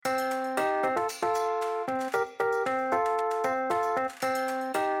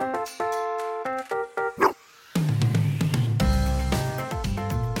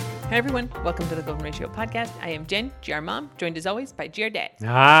Hi, everyone. Welcome to the Golden Ratio Podcast. I am Jen, GR Mom, joined as always by GR Dad.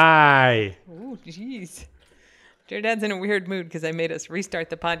 Hi. Ooh, jeez. GR Dad's in a weird mood because I made us restart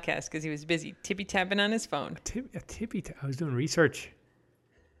the podcast because he was busy tippy-tapping on his phone. I was doing research.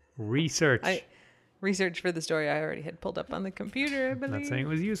 Research for the story I already had pulled up on the computer, I believe. I'm not saying it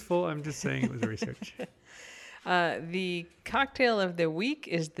was useful. I'm just saying it was research. The cocktail of the week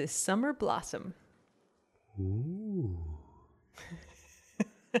is the Summer Blossom. Ooh.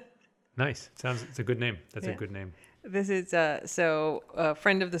 Nice. It's a good name. That's a good name. This is, so a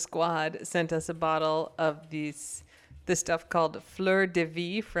friend of the squad sent us a bottle of this stuff called Fleur de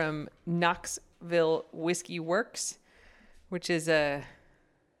Vie from Knoxville Whiskey Works, which is a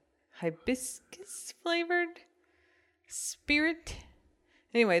hibiscus flavored spirit.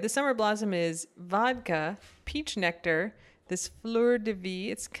 Anyway, the Summer Blossom is vodka, peach nectar, this Fleur de Vie.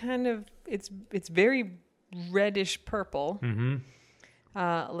 It's kind of, it's very reddish purple. Mm-hmm.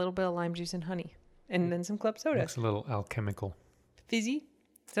 A little bit of lime juice and honey. And then some club soda. Looks a little alchemical. Fizzy.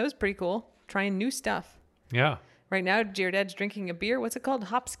 So it was pretty cool. Trying new stuff. Yeah. Right now, Jared's drinking a beer. What's it called?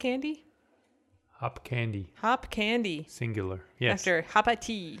 Hops Candy? Hop candy. Hop Candy. Singular. Yes. After Hoppa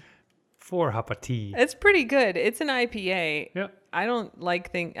Tea. For Hoppa Tea. It's pretty good. It's an IPA. Yeah. I don't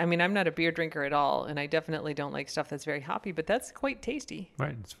like I'm not a beer drinker at all, and I definitely don't like stuff that's very hoppy, but that's quite tasty.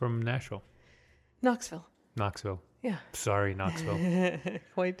 Right. It's from Nashville. Knoxville. Yeah. Sorry, Knoxville.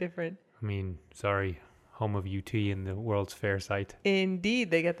 Quite different. I mean, sorry. Home of UT and the World's Fair site. Indeed.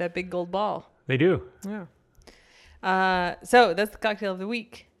 They got that big gold ball. They do. Yeah. So that's the cocktail of the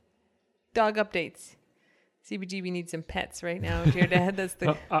week. Dog updates. CBGB needs some pets right now. Dear Dad, that's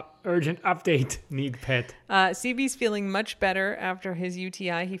the urgent update. Need pet. CB's feeling much better after his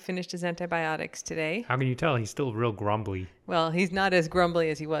UTI. He finished his antibiotics today. How can you tell? He's still real grumbly. Well, he's not as grumbly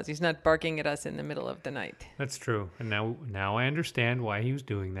as he was. He's not barking at us in the middle of the night. That's true. And now I understand why he was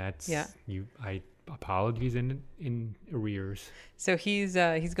doing that. Yeah. Apologies in arrears. So he's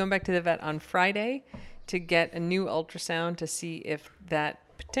going back to the vet on Friday to get a new ultrasound to see if that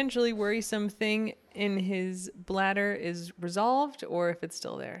potentially worrisome thing in his bladder is resolved or if it's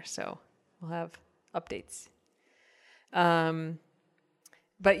still there. So we'll have updates.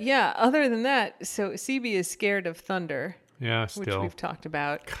 But yeah, other than that, so CB is scared of thunder. Yeah, still. Which we've talked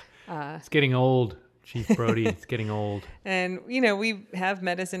about. It's getting old, Chief Brody. It's getting old. And, we have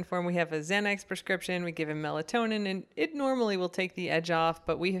medicine for him. We have a Xanax prescription. We give him melatonin, and it normally will take the edge off.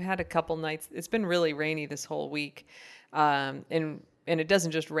 But we've had a couple nights. It's been really rainy this whole week. And it doesn't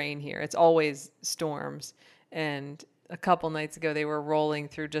just rain here. It's always storms. And a couple nights ago, they were rolling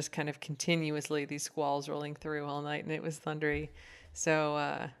through just kind of continuously, these squalls rolling through all night, and it was thundery. So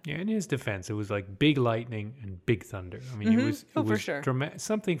yeah, in his defense, it was like big lightning and big thunder. I mean, it was for sure.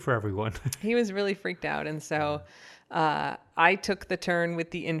 Something for everyone. He was really freaked out, and so I took the turn with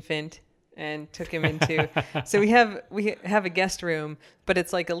the infant and took him into. So we have a guest room, but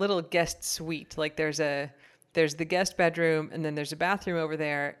it's like a little guest suite. Like there's the guest bedroom, and then there's a bathroom over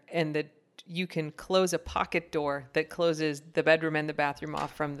there, and you can close a pocket door that closes the bedroom and the bathroom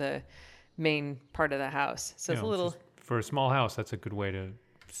off from the main part of the house. So it's a little. For a small house, that's a good way to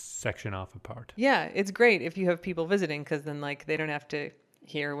section off a part. Yeah, it's great if you have people visiting, because then they don't have to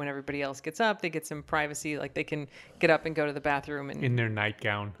hear when everybody else gets up. They get some privacy. Like they can get up and go to the bathroom and in their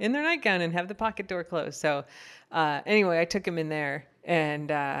nightgown. And have the pocket door closed. So anyway, I took him in there and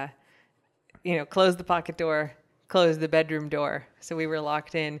closed the pocket door, closed the bedroom door. So we were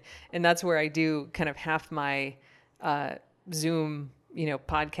locked in, and that's where I do kind of half my Zoom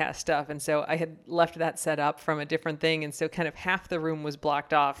podcast stuff. And so I had left that set up from a different thing. And so kind of half the room was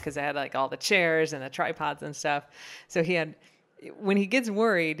blocked off because I had like all the chairs and the tripods and stuff. So when he gets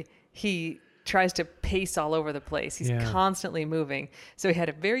worried, he tries to pace all over the place. He's constantly moving. So he had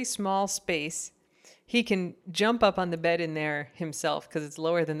a very small space. He can jump up on the bed in there himself because it's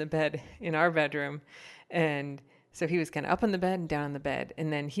lower than the bed in our bedroom. And so he was kind of up on the bed and down on the bed.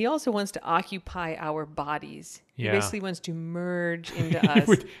 And then he also wants to occupy our bodies. Yeah. He basically wants to merge into us.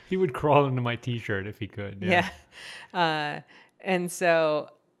 He would crawl into my T-shirt if he could. Yeah. And so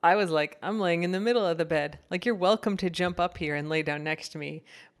I was like, I'm laying in the middle of the bed. Like, you're welcome to jump up here and lay down next to me.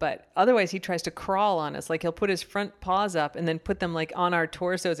 But otherwise, he tries to crawl on us. Like, he'll put his front paws up and then put them like on our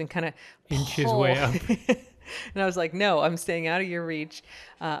torsos and kind of inch his way up. And I was like, no, I'm staying out of your reach.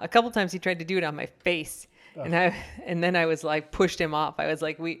 A couple times he tried to do it on my face. And then I was like, pushed him off. I was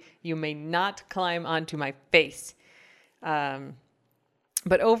like, you may not climb onto my face.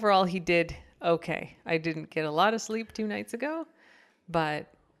 But overall, he did okay. I didn't get a lot of sleep 2 nights ago, but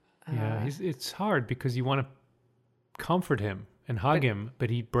it's hard because you want to comfort him. and hug him, but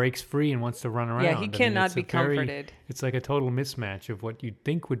he breaks free and wants to run around. Yeah, he cannot be comforted. It's like a total mismatch of what you'd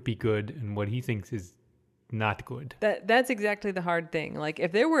think would be good and what he thinks is not good. That's exactly the hard thing. Like,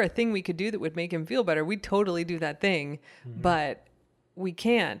 if there were a thing we could do that would make him feel better, we'd totally do that thing. Mm-hmm. But we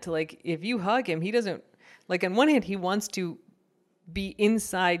can't. Like, if you hug him, he doesn't, like, on one hand, he wants to be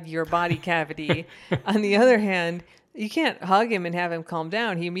inside your body cavity. On the other hand, you can't hug him and have him calm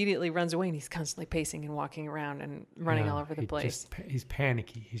down. He immediately runs away, and he's constantly pacing and walking around and running all over the place. He's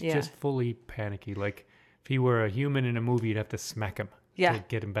panicky. He's just fully panicky. Like, if he were a human in a movie, you'd have to smack him to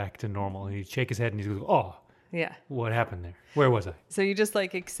get him back to normal. And he'd shake his head and he'd go, oh, yeah, what happened there? Where was I? So you just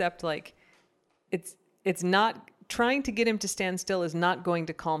like accept, like, it's not, trying to get him to stand still is not going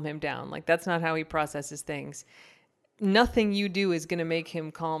to calm him down. Like, that's not how he processes things. Nothing you do is going to make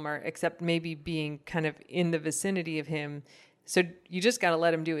him calmer, except maybe being kind of in the vicinity of him. So you just got to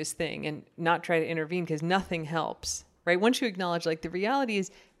let him do his thing and not try to intervene, because nothing helps, right? Once you acknowledge, like, the reality is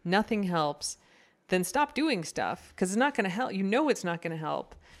nothing helps, then stop doing stuff, because it's not going to help. You know it's not going to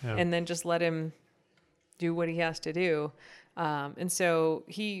help. Yeah. And then just let him do what he has to do. And so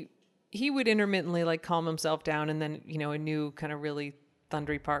he would intermittently, like, calm himself down, and then, you know, a new kind of really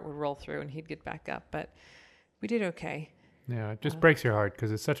thundery part would roll through and he'd get back up. But we did okay. Yeah, it just breaks your heart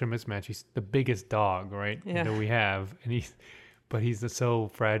because it's such a mismatch. He's the biggest dog, right, that we have, and he's so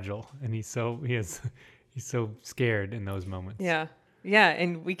fragile, and he's so scared in those moments. Yeah, yeah,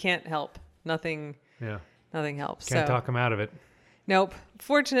 and we can't help. Nothing helps. Can't talk him out of it. Nope.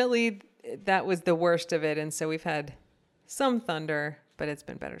 Fortunately, that was the worst of it, and so we've had some thunder, but it's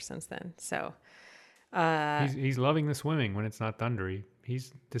been better since then. So he's loving the swimming when it's not thundery.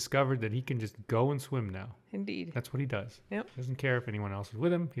 He's discovered that he can just go and swim now. Indeed. That's what he does. Yep. He doesn't care if anyone else is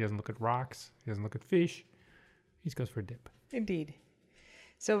with him. He doesn't look at rocks. He doesn't look at fish. He just goes for a dip. Indeed.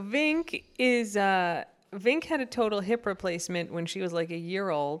 So Vink had a total hip replacement when she was like a year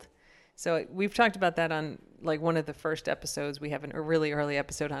old. So we've talked about that on like one of the first episodes. We have a really early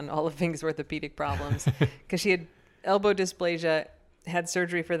episode on all of Vink's orthopedic problems, because she had elbow dysplasia, had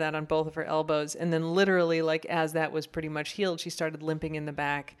surgery for that on both of her elbows. And then literally, like, as that was pretty much healed, she started limping in the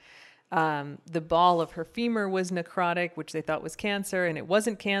back. The ball of her femur was necrotic, which they thought was cancer, and it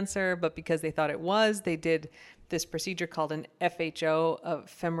wasn't cancer, but because they thought it was, they did this procedure called an FHO, a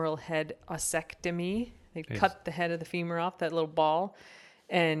femoral head ossectomy. They cut the head of the femur off, that little ball.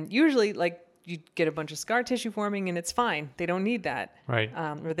 And usually, like, you get a bunch of scar tissue forming and it's fine. They don't need that. Right.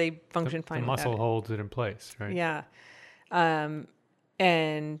 Or they function fine. The muscle holds it in place, right? Yeah.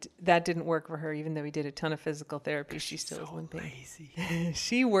 And that didn't work for her, even though we did a ton of physical therapy. She still was limping. Lazy.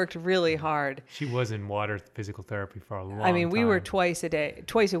 She worked really hard. She was in water physical therapy for a long time. I mean, we were twice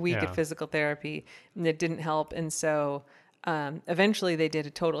a week at physical therapy, and it didn't help. And so eventually they did a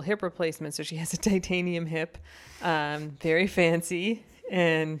total hip replacement. So she has a titanium hip, very fancy,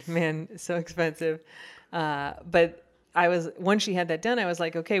 and man, so expensive. But once she had that done, I was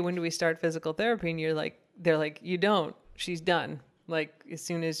like, okay, when do we start physical therapy? And they're like, you don't. She's done. Like, as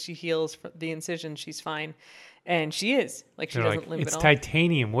soon as she heals the incision, she's fine. And she is. Like, she doesn't limp at all. It's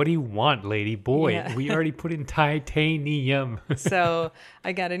titanium. What do you want, lady? Boy, yeah. We already put in titanium. So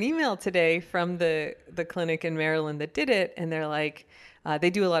I got an email today from the clinic in Maryland that did it. And they're like, they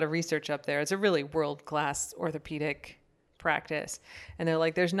do a lot of research up there. It's a really world-class orthopedic practice. And they're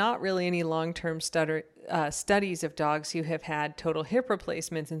like, there's not really any long-term studies of dogs who have had total hip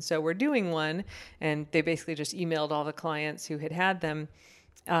replacements. And so we're doing one. And they basically just emailed all the clients who had them.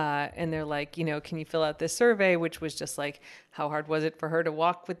 And they're like, can you fill out this survey, which was just like, how hard was it for her to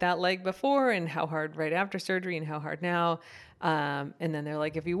walk with that leg before, and how hard right after surgery, and how hard now. And then they're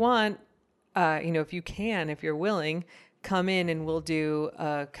like, if you want, if you're willing, come in and we'll do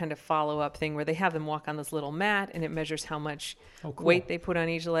a kind of follow-up thing where they have them walk on this little mat, and it measures how much weight they put on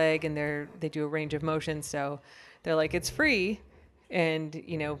each leg, and they do a range of motion. So they're like, it's free, and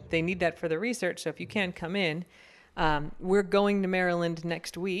they need that for the research. So if you can come in, we're going to Maryland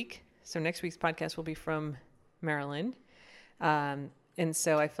next week. So next week's podcast will be from Maryland. And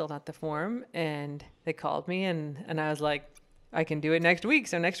so I filled out the form, and they called me, and I was like, I can do it next week.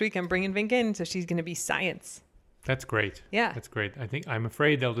 So next week I'm bringing Vink in, so she's going to be science. That's great. Yeah. That's great. I'm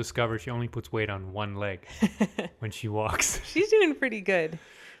afraid they'll discover she only puts weight on one leg when she walks. She's doing pretty good.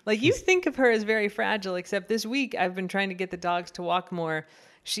 Like, you think of her as very fragile, except this week I've been trying to get the dogs to walk more.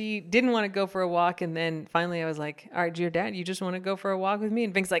 She didn't want to go for a walk, and then finally I was like, all right, dear Dad, you just want to go for a walk with me?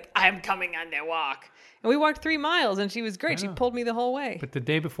 And Vink's like, I'm coming on that walk. And we walked 3 miles, and she was great. She pulled me the whole way. But the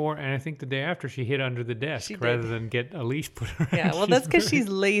day before, and I think the day after, she hid under the desk rather than get a leash put around. Yeah, well, that's because she's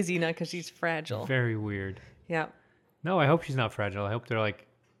lazy, not because she's fragile. Very weird. Yeah. No, I hope she's not fragile. I hope they're like,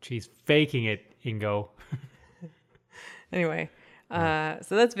 she's faking it, Ingo. Anyway,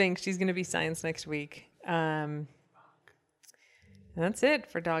 So that's Vink. She's going to be science next week. That's it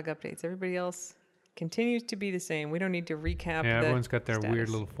for dog updates. Everybody else continues to be the same. We don't need to recap. Yeah, everyone's got their status. weird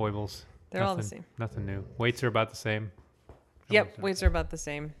little foibles. They're all the same. Nothing new. Weights are about the same. Yep, weights are about the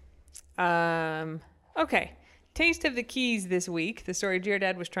same. Okay. Taste of the Keys this week. The story Dear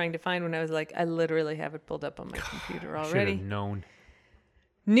Dad was trying to find when I was like, I literally have it pulled up on my computer already. Should have known.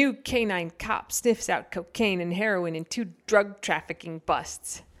 New canine cop sniffs out cocaine and heroin in 2 drug trafficking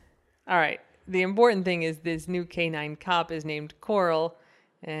busts. All right. The important thing is this new canine cop is named Coral,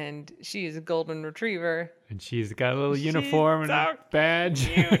 and she is a golden retriever. And she's got a little uniform and a badge.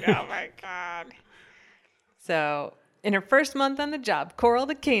 Cute. Oh my God. So, in her first month on the job, Coral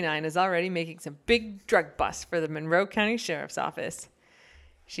the canine is already making some big drug busts for the Monroe County Sheriff's Office.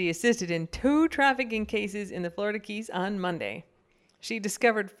 She assisted in 2 trafficking cases in the Florida Keys on Monday. She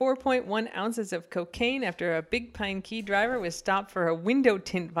discovered 4.1 ounces of cocaine after a Big Pine Key driver was stopped for a window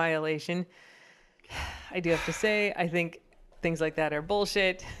tint violation. I do have to say, I think things like that are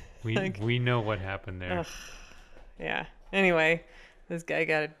bullshit. We know what happened there. Yeah. Anyway, this guy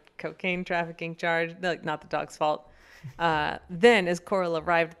got a cocaine trafficking charge. Not the dog's fault. Then, as Coral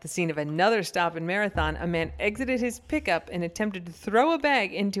arrived at the scene of another stop in Marathon, a man exited his pickup and attempted to throw a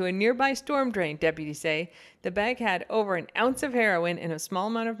bag into a nearby storm drain, deputies say. The bag had over an ounce of heroin, and a small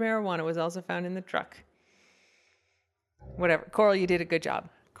amount of marijuana was also found in the truck. Whatever. Coral, you did a good job.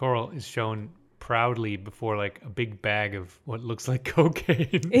 Coral is shown proudly before like a big bag of what looks like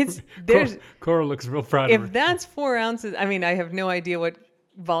cocaine. Coral looks real proud of her. If that's 4 ounces, I mean, I have no idea what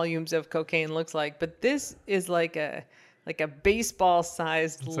volumes of cocaine looks like, but this is like a baseball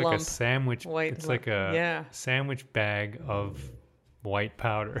sized lump. It's like a sandwich. White it's like a sandwich bag of white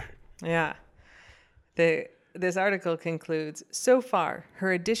powder. Yeah. This article concludes, so far,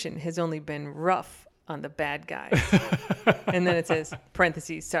 her addition has only been rough on the bad guys. And then it says,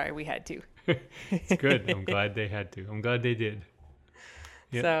 parentheses, sorry, we had to. It's good. I'm glad they had to. I'm glad they did.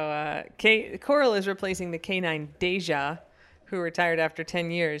 Yep. So Coral is replacing the canine Deja, who retired after 10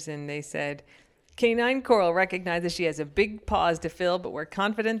 years, and they said, Canine Coral recognizes she has a big pause to fill, but we're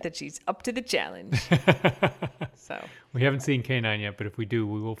confident that she's up to the challenge. So we haven't seen Canine yet, but if we do,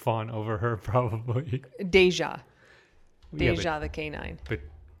 we will fawn over her probably. Deja the canine. But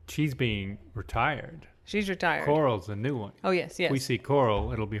she's being retired. She's retired. Coral's a new one. Oh, yes. If we see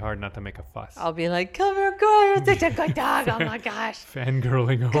Coral, it'll be hard not to make a fuss. I'll be like, come here, Coral, you're such a good dog. Oh, my gosh.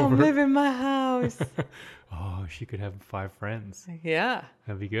 Fangirling over. Come live in my house. Oh, she could have 5 friends. Yeah.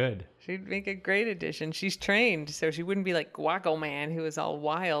 That'd be good. She'd make a great addition. She's trained, so she wouldn't be like Guaco Man, who is all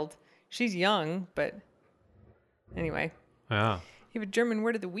wild. She's young, but anyway. Yeah. You have a German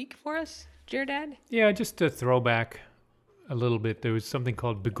word of the week for us, dear Dad? Yeah, just to throw back a little bit, there was something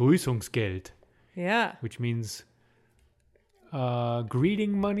called Begrüßungsgeld. Yeah. Which means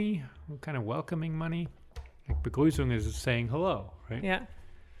greeting money, kind of welcoming money. Like Begrüßung is saying hello, right? Yeah.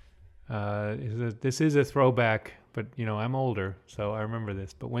 This is a throwback, but I'm older, so I remember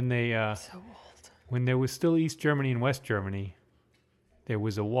this. But when they so old. When there was still East Germany and West Germany, there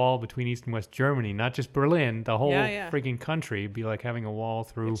was a wall between East and West Germany, not just Berlin, the whole freaking country. It'd be like having a wall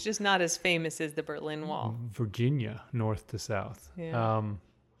through. It's just not as famous as the Berlin Wall. Virginia, north to south. Yeah.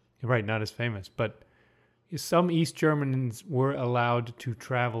 Right, not as famous, but some East Germans were allowed to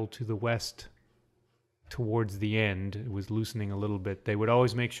travel to the West towards the end. It was loosening a little bit. They would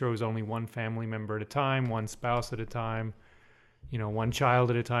always make sure it was only one family member at a time, one spouse at a time, one child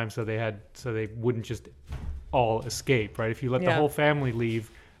at a time, so they wouldn't just all escape, right? If you let the whole family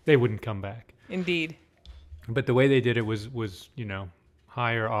leave, they wouldn't come back. Indeed. But the way they did it was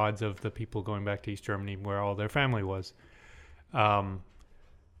higher odds of the people going back to East Germany where all their family was.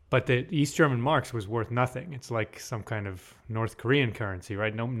 But the East German marks was worth nothing. It's like some kind of North Korean currency,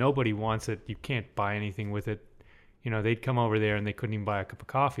 right? Nobody wants it. You can't buy anything with it. They'd come over there and they couldn't even buy a cup of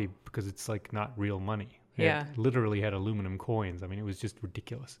coffee because it's like not real money. It literally had aluminum coins. I mean, it was just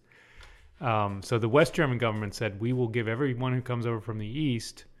ridiculous. So the West German government said, we will give everyone who comes over from the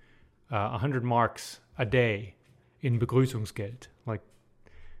East 100 marks a day in Begrüßungsgeld. Like,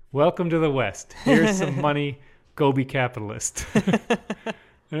 welcome to the West. Here's some money. Go be capitalist.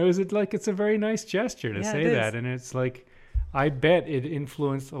 And it's a very nice gesture to say that. And it's like, I bet it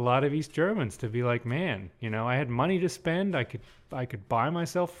influenced a lot of East Germans to be like, man, I had money to spend. I could buy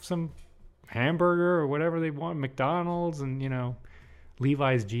myself some hamburger or whatever they want, McDonald's, and,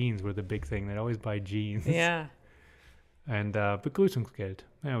 Levi's jeans were the big thing. They'd always buy jeans. Yeah. And Begrüßungsgeld.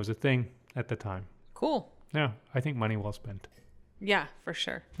 Yeah, it was a thing at the time. Cool. Yeah, I think money well spent. Yeah, for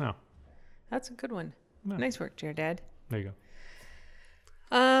sure. No. That's a good one. No. Nice work, dear Dad. There you go.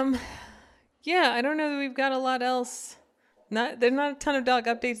 Yeah, I don't know that we've got a lot else There's not a ton of dog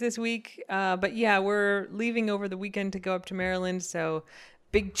updates this week, but yeah, we're leaving over the weekend to go up to Maryland. So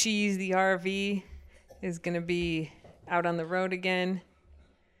Big Cheese, the RV, is going to be out on the road again.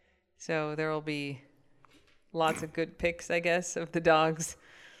 So there will be lots of good pics, I guess, of the dogs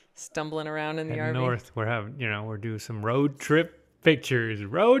stumbling around in the Heading RV. north, we're doing some road trip pictures.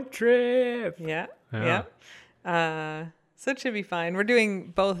 Road trip. Yeah. Yeah. So it should be fine. We're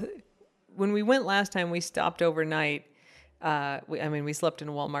doing both. When we went last time, we stopped overnight. We slept in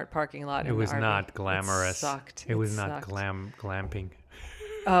a Walmart parking lot. It was not glamorous. It sucked. It was not glamping.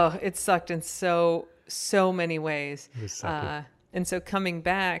 Oh, it sucked in so many ways. It was sucky. And so coming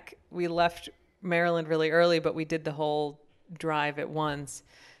back, we left Maryland really early, but we did the whole drive at once,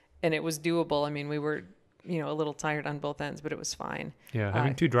 and it was doable. I mean, we were, a little tired on both ends, but it was fine. Yeah,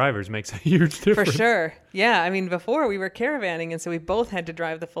 having two drivers makes a huge difference. For sure. Yeah, I mean, before we were caravanning, and so we both had to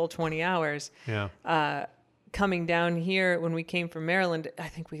drive the full 20 hours. Yeah. Coming down here, when we came from Maryland, I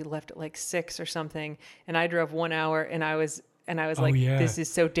think we left at like 6 or something, and I drove 1 hour, and I was like, yeah. This is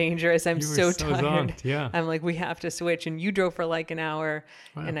so dangerous. I'm You were so so tired. zonked, yeah. I'm like, we have to switch. And you drove for like an hour,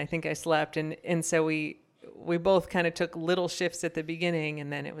 Wow. and I think I slept. And so we both kind of took little shifts at the beginning, and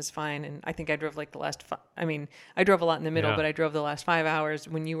then it was fine. And I think I drove like the last I drove a lot in the middle, Yeah. but I drove the last 5 hours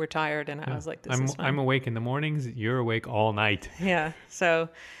when you were tired, and I was like, this is fine. I'm awake in the mornings. You're awake all night. Yeah. So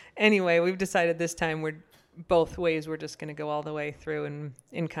anyway, we've decided this time we're just going to go all the way through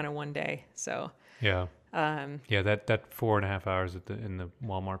in kind of one day. So Yeah. Yeah, that 4.5 hours in the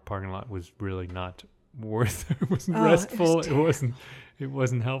Walmart parking lot was really not worth it. It wasn't restful. It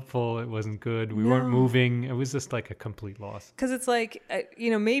wasn't helpful. It wasn't good. We weren't moving. It was just like a complete loss. Because it's like,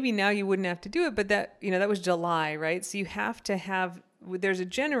 maybe now you wouldn't have to do it, but that was July, right? So you have to have, there's a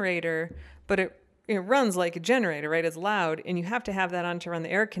generator, but it runs like a generator, right? It's loud, and you have to have that on to run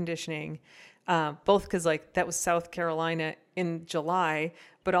the air conditioning, both because like that was South Carolina in July,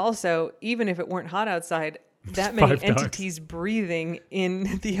 but also even if it weren't hot outside, that many entities breathing in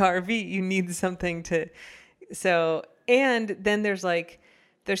the RV, you need something to, so, and then there's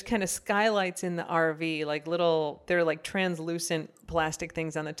kind of skylights in the RV, like they're like translucent plastic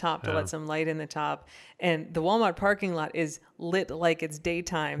things on the top to let some light in the top. And the Walmart parking lot is lit like it's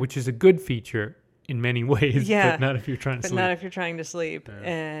daytime. Which is a good feature in many ways, Yeah. but not if you're trying to sleep. But not if you're trying to sleep. Yeah.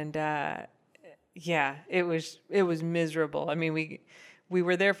 And it was miserable. I mean, we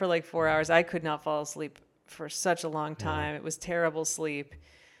were there for like 4 hours. I could not fall asleep for such a long time. It was terrible sleep.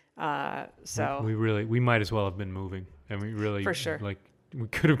 So we might as well have been moving. And we really, For sure. like, we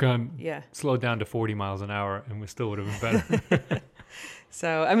could have gone slowed down to 40 miles an hour and we still would have been better.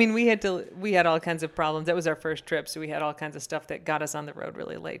 So, I mean, we had all kinds of problems. That was our first trip. So we had all kinds of stuff that got us on the road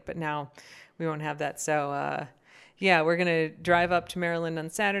really late, but now we won't have that. So, we're going to drive up to Maryland on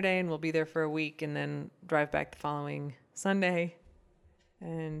Saturday, and we'll be there for a week, and then drive back the following Sunday.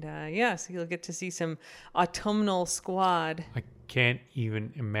 And so you'll get to see some autumnal squad. I can't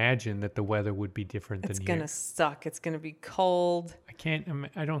even imagine that the weather would be different It's than going here. to suck. It's going to be cold.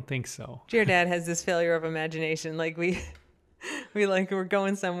 I don't think so. Your dad has this failure of imagination. Like we're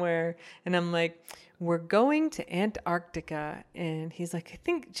going somewhere, and I'm like, we're going to Antarctica, and he's like, I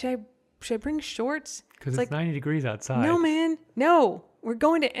think should I bring shorts? Because it's 90 degrees outside. No, man, no, we're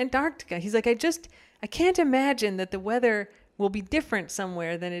going to Antarctica. He's like, I can't imagine that the weather will be different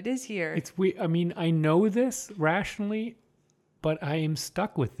somewhere than it is here. It's weird. I mean, I know this rationally, but I am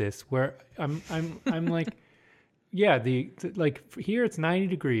stuck with this where I'm like, yeah, like here it's 90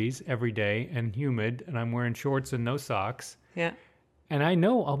 degrees every day and humid, and I'm wearing shorts and no socks. Yeah. And I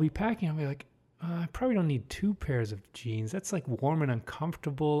know I'll be packing. I'll be like, I probably don't need 2 pairs of jeans. That's like warm and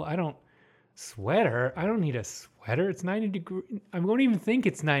uncomfortable. I don't need a sweater. It's 90 degrees. I won't even think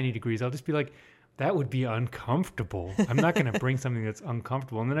it's 90 degrees. I'll just be like, that would be uncomfortable. I'm not going to bring something that's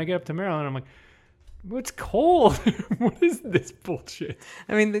uncomfortable. And then I get up to Maryland, I'm like, what's cold? What is this bullshit?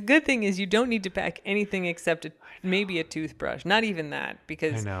 I mean, the good thing is you don't need to pack anything except maybe a toothbrush. Not even that,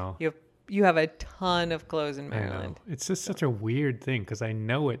 because I know. you have a ton of clothes in Maryland. I know. It's just such a weird thing because I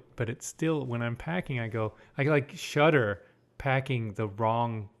know it, but it's still, when I'm packing, I like shudder packing the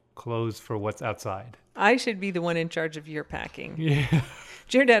wrong clothes for what's outside. I should be the one in charge of your packing. Yeah.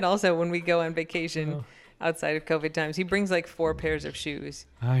 Your dad also, when we go on vacation outside of COVID times, he brings like 4 pairs of shoes.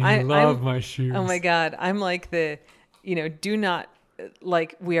 I love my shoes. Oh my God. I'm like do not,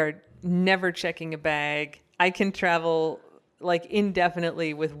 like, we are never checking a bag. I can travel like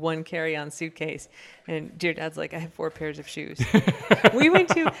indefinitely with 1 carry-on suitcase. And dear dad's like, I have 4 pairs of shoes.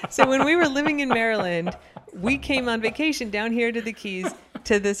 So when we were living in Maryland, we came on vacation down here to the Keys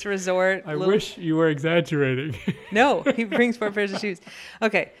to this resort. I wish you were exaggerating. No, he brings 4 pairs of shoes.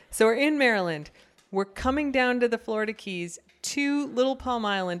 Okay, so we're in Maryland, We're coming down to the Florida Keys to Little Palm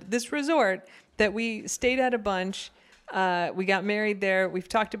Island, this resort that we stayed at a bunch. We got married there. We've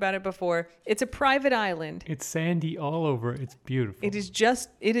talked about it before. It's a private island. It's sandy all over. It's beautiful. It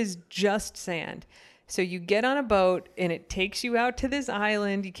is just sand. So you get on a boat and it takes you out to this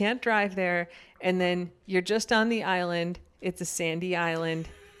island. You can't drive there. And then you're just on the island. It's a sandy island.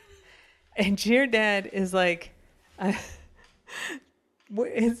 And your dad is like,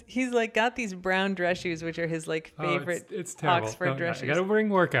 he's like got these brown dress shoes, which are his like favorite it's terrible. Oxford dress I shoes. gotta bring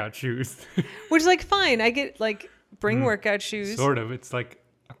workout shoes. Which is like fine. I get like bring workout shoes. Sort of. It's like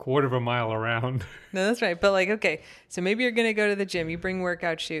a quarter of a mile around. No, that's right. But like, okay, so maybe you're gonna go to the gym. You bring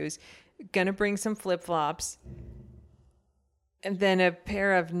workout shoes. Gonna bring some flip flops. And then a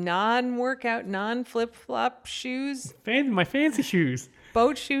pair of non-workout, non-flip flop shoes. My fancy shoes.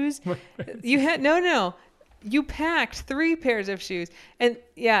 Boat shoes. You had no. You packed 3 pairs of shoes. And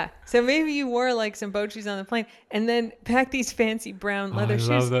yeah, so maybe you wore like some boat shoes on the plane and then packed these fancy brown leather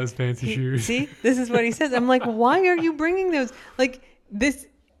shoes. I love those fancy shoes. See, this is what he says. I'm like, why are you bringing those? Like this,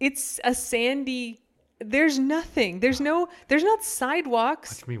 it's a sandy, there's nothing. There's not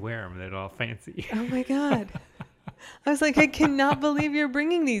sidewalks. Watch me wear them. They're all fancy. Oh my God. I was like, I cannot believe you're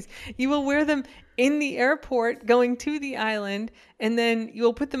bringing these. You will wear them in the airport going to the island, and then you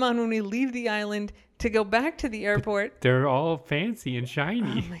will put them on when we leave the island to go back to the airport. But they're all fancy and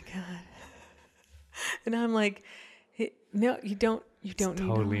shiny. Oh my God. And I'm like, no, you don't It's need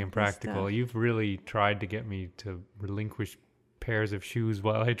totally all impractical. this You've really tried to get me to relinquish pairs of shoes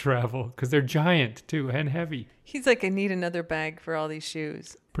while I travel because they're giant too and heavy. He's like, I need another bag for all these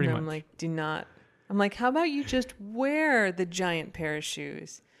shoes. Pretty and I'm much. like, do not. I'm like, how about you just wear the giant pair of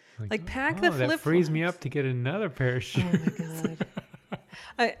shoes? Like pack the flip. That frees me up to get another pair of shoes. Oh my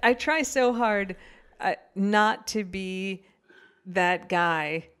God. I try so hard not to be that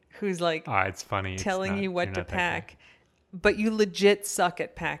guy who's like It's funny. telling you what you're to not that pack, but you legit suck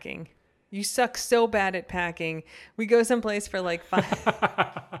at packing. You suck so bad at packing. We go someplace for like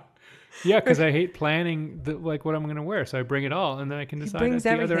 5. Yeah, because I hate planning what I'm going to wear. So I bring it all, and then I can decide at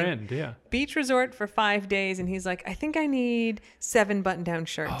the other end. Yeah. Beach resort for 5 days, and he's like, I think I need 7 button-down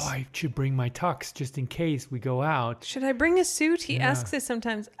shirts. Oh, I should bring my tux just in case we go out. Should I bring a suit? He asks us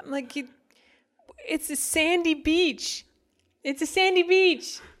sometimes. I'm like, it's a sandy beach. It's a sandy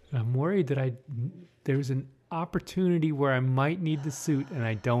beach. I'm worried that there's an opportunity where I might need the suit and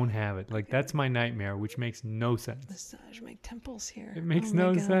I don't have it. Like, that's my nightmare, which makes no sense. Massage my temples here. It makes Oh my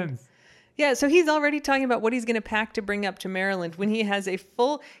no God. sense. Yeah, so he's already talking about what he's going to pack to bring up to Maryland when he has Jared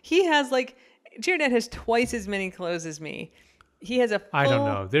has twice as many clothes as me. He has a full... I don't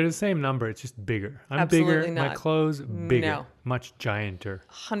know. They're the same number. It's just bigger. I'm Absolutely bigger. My not. clothes, bigger. No. Much gianter.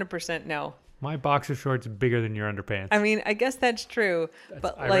 100% no. My boxer shorts are bigger than your underpants. I mean, I guess that's true,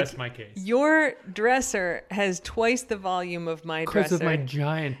 but I like rest my case. your dresser has twice the volume of my Because dresser. of my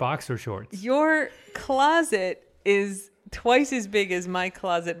giant boxer shorts. Your closet is twice as big as my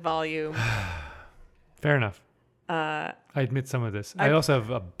closet volume. Fair enough. I admit some of this. I also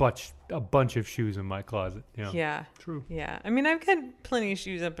have a bunch of shoes in my closet. You know? Yeah. True. Yeah. I mean, I've got plenty of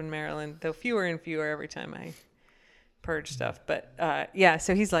shoes up in Maryland, though fewer and fewer every time I purge stuff. But yeah,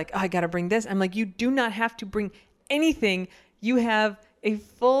 so he's like, oh, I got to bring this. I'm like, you do not have to bring anything. You have a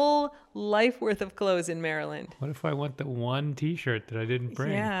full life worth of clothes in Maryland. What if I want the one T-shirt that I didn't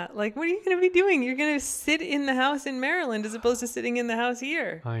bring? Yeah. Like, what are you going to be doing? You're going to sit in the house in Maryland as opposed to sitting in the house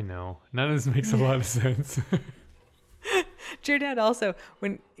here. I know. None of this makes a lot of sense. Your dad also,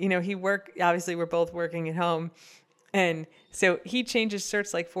 when, obviously we're both working at home. And so he changes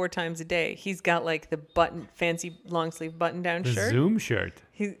shirts like 4 times a day. He's got like the fancy long sleeve button down The shirt. Zoom shirt.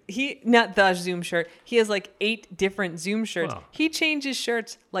 He not the Zoom shirt. He has like 8 different Zoom shirts. Wow. He changes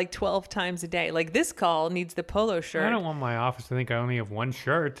shirts like 12 times a day. Like this call needs the polo shirt. I don't want my office to think I only have one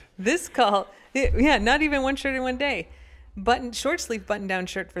shirt. This call, yeah, not even one shirt in one day. Short sleeve button down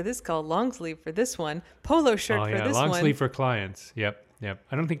shirt for this call, long sleeve for this one, polo shirt for this one. Long sleeve for clients. Yep.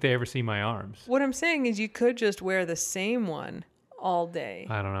 I don't think they ever see my arms. What I'm saying is you could just wear the same one all day.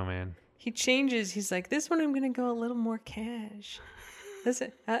 I don't know, man. He changes. He's like, this one I'm going to go a little more cash.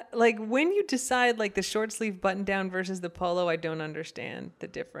 Like when you decide like the short sleeve button down versus the polo, I don't understand the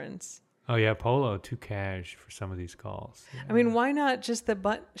difference. Oh yeah, polo, too cash for some of these calls. Yeah. I mean, why not just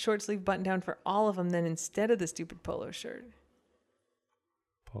the short sleeve button down for all of them then instead of the stupid polo shirt?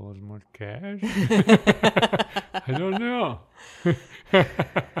 Polo's more cash? I don't know.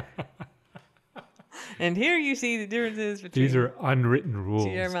 And here you see the differences between... These are unwritten rules,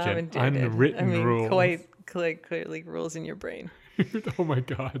 your mom Jen. and Jared. Unwritten rules. Quite clearly rules in your brain. Oh my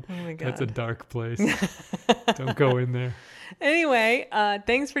God. Oh my God. That's a dark place. Don't go in there. Anyway,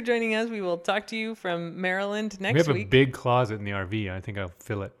 thanks for joining us. We will talk to you from Maryland We next have a week. big closet in the RV. I think I'll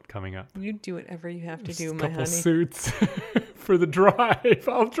fill it coming up. You do whatever you have to Just do, a my couple honey. suits for the drive.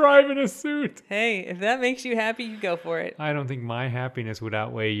 I'll drive in a suit. Hey, if that makes you happy, you go for it. I don't think my happiness would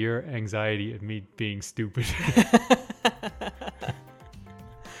outweigh your anxiety at me being stupid.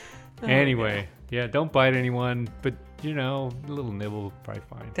 Anyway, yeah, don't bite anyone, but a little nibble probably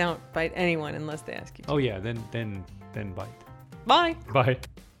fine. Don't bite anyone unless they ask you to. Oh yeah, then bite. Bye. Bye.